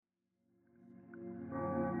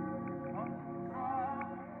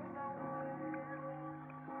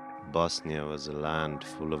Bosnia was a land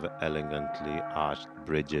full of elegantly arched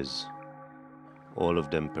bridges, all of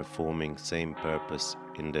them performing same purpose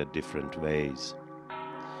in their different ways.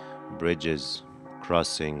 Bridges,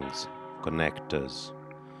 crossings, connectors,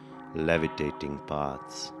 levitating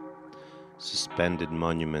paths, suspended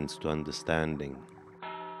monuments to understanding.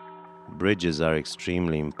 Bridges are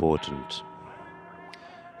extremely important.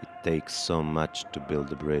 It takes so much to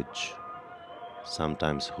build a bridge,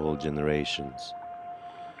 sometimes whole generations,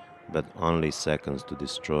 but only seconds to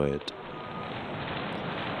destroy it.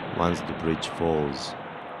 Once the bridge falls,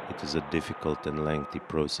 it is a difficult and lengthy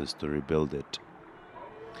process to rebuild it.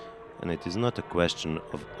 And it is not a question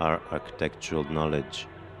of our architectural knowledge,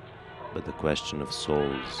 but a question of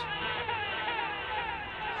souls.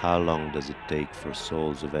 How long does it take for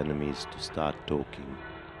souls of enemies to start talking?